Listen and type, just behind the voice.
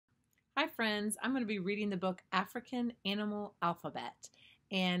Hi friends, I'm going to be reading the book African Animal Alphabet.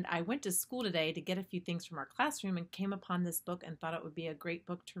 And I went to school today to get a few things from our classroom and came upon this book and thought it would be a great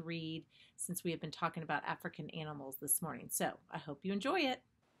book to read since we have been talking about African animals this morning. So I hope you enjoy it.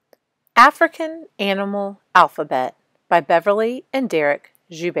 African Animal Alphabet by Beverly and Derreck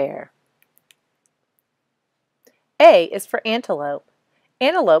Joubert. A is for antelope.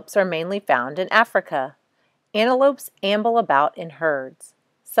 Antelopes are mainly found in Africa. Antelopes amble about in herds.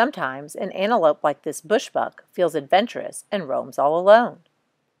 Sometimes an antelope like this bushbuck feels adventurous and roams all alone.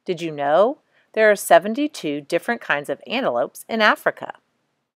 Did you know there are 72 different kinds of antelopes in Africa?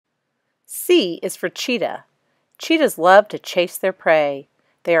 C is for cheetah. Cheetahs love to chase their prey.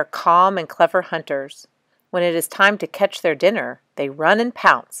 They are calm and clever hunters. When it is time to catch their dinner, they run and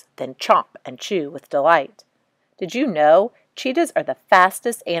pounce, then chomp and chew with delight. Did you know cheetahs are the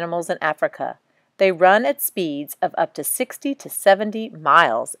fastest animals in Africa? They run at speeds of up to 60 to 70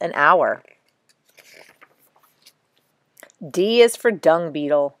 miles an hour. D is for dung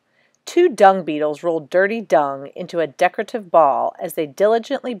beetle. Two dung beetles roll dirty dung into a decorative ball as they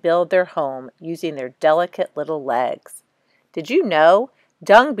diligently build their home using their delicate little legs. Did you know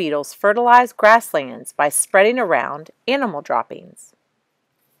dung beetles fertilize grasslands by spreading around animal droppings?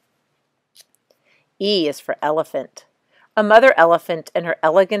 E is for elephant. A mother elephant and her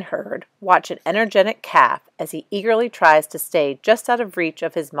elegant herd watch an energetic calf as he eagerly tries to stay just out of reach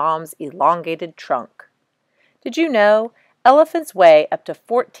of his mom's elongated trunk. Did you know elephants weigh up to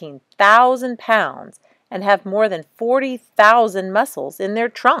 14,000 pounds and have more than 40,000 muscles in their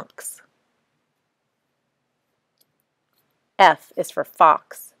trunks? F is for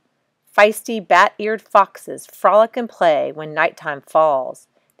fox. Feisty, bat-eared foxes frolic and play when nighttime falls.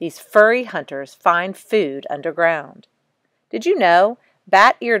 These furry hunters find food underground. Did you know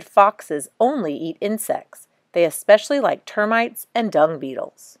bat-eared foxes only eat insects? They especially like termites and dung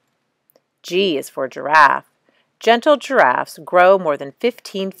beetles. G is for giraffe. Gentle giraffes grow more than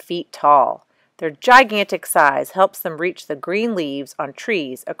 15 feet tall. Their gigantic size helps them reach the green leaves on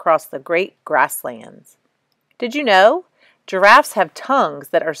trees across the great grasslands. Did you know giraffes have tongues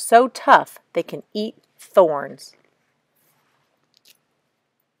that are so tough they can eat thorns?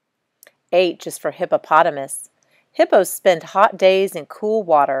 H is for hippopotamus. Hippos spend hot days in cool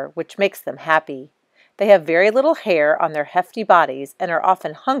water, which makes them happy. They have very little hair on their hefty bodies and are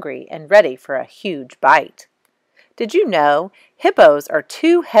often hungry and ready for a huge bite. Did you know hippos are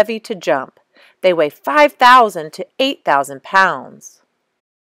too heavy to jump? They weigh 5,000 to 8,000 pounds.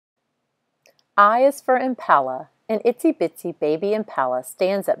 I is for impala. An itsy-bitsy baby impala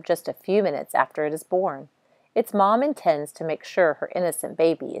stands up just a few minutes after it is born. Its mom intends to make sure her innocent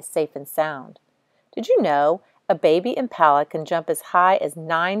baby is safe and sound. Did you know a baby impala can jump as high as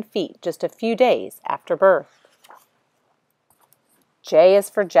 9 feet just a few days after birth? J is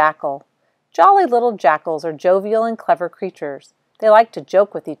for jackal. Jolly little jackals are jovial and clever creatures. They like to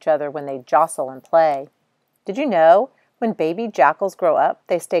joke with each other when they jostle and play. Did you know when baby jackals grow up,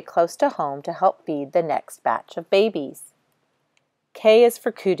 they stay close to home to help feed the next batch of babies? K is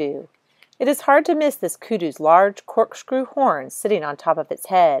for kudu. It is hard to miss this kudu's large corkscrew horns sitting on top of its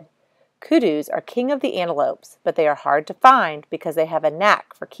head. Kudus are king of the antelopes, but they are hard to find because they have a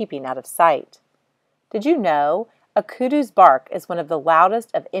knack for keeping out of sight. Did you know a kudu's bark is one of the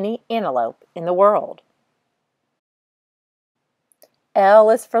loudest of any antelope in the world? L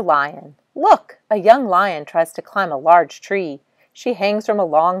is for lion. Look, a young lion tries to climb a large tree. She hangs from a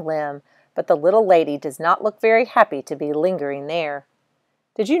long limb, but the little lady does not look very happy to be lingering there.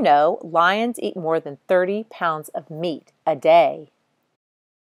 Did you know lions eat more than 30 pounds of meat a day?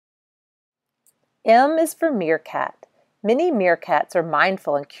 M is for meerkat. Many meerkats are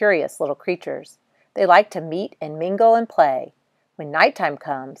mindful and curious little creatures. They like to meet and mingle and play. When nighttime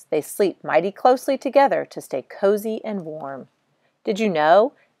comes, they sleep mighty closely together to stay cozy and warm. Did you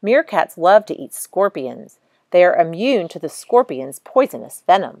know meerkats love to eat scorpions? They are immune to the scorpion's poisonous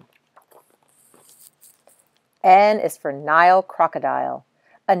venom. N is for Nile crocodile.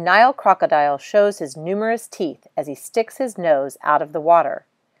 A Nile crocodile shows his numerous teeth as he sticks his nose out of the water.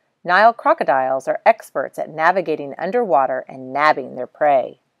 Nile crocodiles are experts at navigating underwater and nabbing their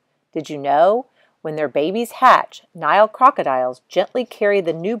prey. Did you know when their babies hatch, Nile crocodiles gently carry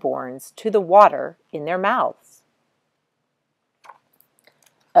the newborns to the water in their mouths?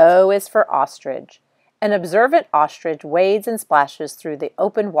 O is for ostrich. An observant ostrich wades and splashes through the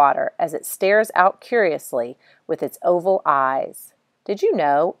open water as it stares out curiously with its oval eyes. Did you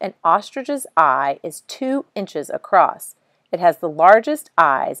know an ostrich's eye is 2 inches across? It has the largest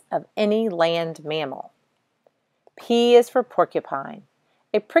eyes of any land mammal. P is for porcupine.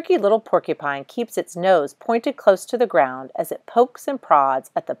 A pricky little porcupine keeps its nose pointed close to the ground as it pokes and prods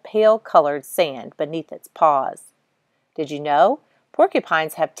at the pale-colored sand beneath its paws. Did you know?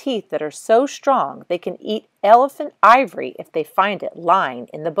 Porcupines have teeth that are so strong they can eat elephant ivory if they find it lying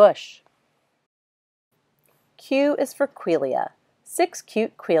in the bush. Q is for Quelea. 6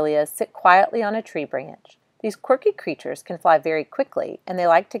 cute Queleas sit quietly on a tree branch. These quirky creatures can fly very quickly, and they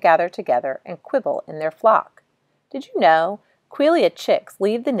like to gather together and quibble in their flock. Did you know? Quelea chicks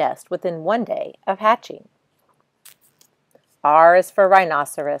leave the nest within 1 day of hatching. R is for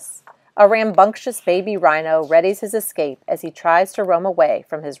Rhinoceros. A rambunctious baby rhino readies his escape as he tries to roam away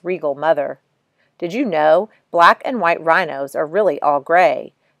from his regal mother. Did you know black and white rhinos are really all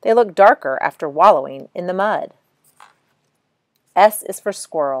gray? They look darker after wallowing in the mud. S is for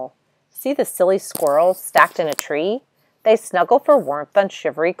Squirrel. See the silly squirrels stacked in a tree? They snuggle for warmth on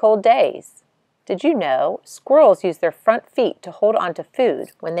shivery cold days. Did you know squirrels use their front feet to hold on to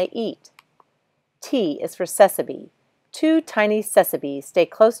food when they eat? T is for Sesame. 2 tiny sesabes stay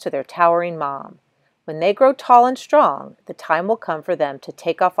close to their towering mom. When they grow tall and strong, the time will come for them to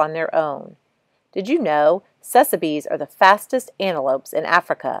take off on their own. Did you know sesabes are the fastest antelopes in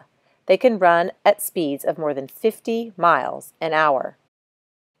Africa? They can run at speeds of more than 50 miles an hour.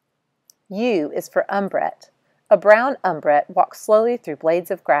 U is for Umbret. A brown umbret walks slowly through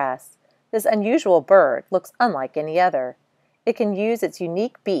blades of grass. This unusual bird looks unlike any other. It can use its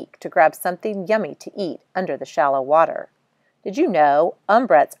unique beak to grab something yummy to eat under the shallow water. Did you know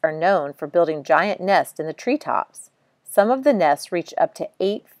umbrets are known for building giant nests in the treetops? Some of the nests reach up to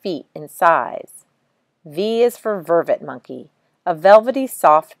 8 feet in size. V is for Vervet monkey. A velvety,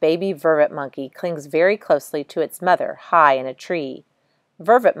 soft baby vervet monkey clings very closely to its mother high in a tree.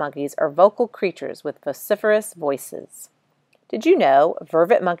 Vervet monkeys are vocal creatures with vociferous voices. Did you know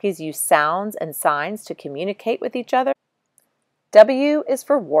vervet monkeys use sounds and signs to communicate with each other? W is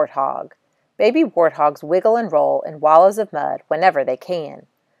for Warthog. Baby warthogs wiggle and roll in wallows of mud whenever they can.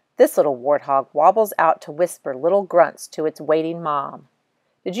 This little warthog wobbles out to whisper little grunts to its waiting mom.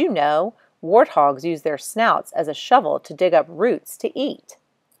 Did you know warthogs use their snouts as a shovel to dig up roots to eat?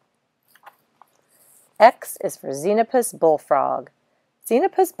 X is for Xenopus bullfrog.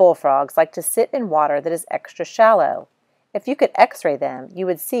 Xenopus bullfrogs like to sit in water that is extra shallow. If you could x-ray them, you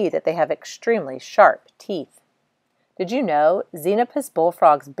would see that they have extremely sharp teeth. Did you know Xenopus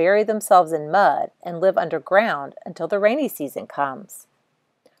bullfrogs bury themselves in mud and live underground until the rainy season comes?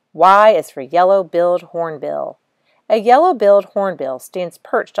 Y is for Yellow-billed hornbill. A yellow-billed hornbill stands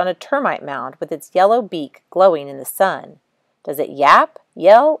perched on a termite mound with its yellow beak glowing in the sun. Does it yap,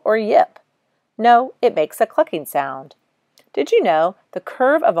 yell, or yip? No, it makes a clucking sound. Did you know the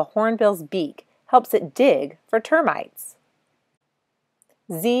curve of a hornbill's beak helps it dig for termites?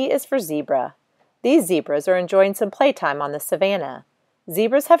 Z is for zebra. These zebras are enjoying some playtime on the savannah.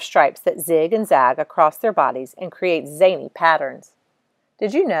 Zebras have stripes that zig and zag across their bodies and create zany patterns.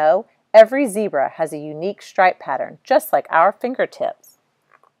 Did you know every zebra has a unique stripe pattern, just like our fingertips?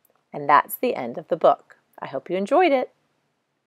 And that's the end of the book. I hope you enjoyed it.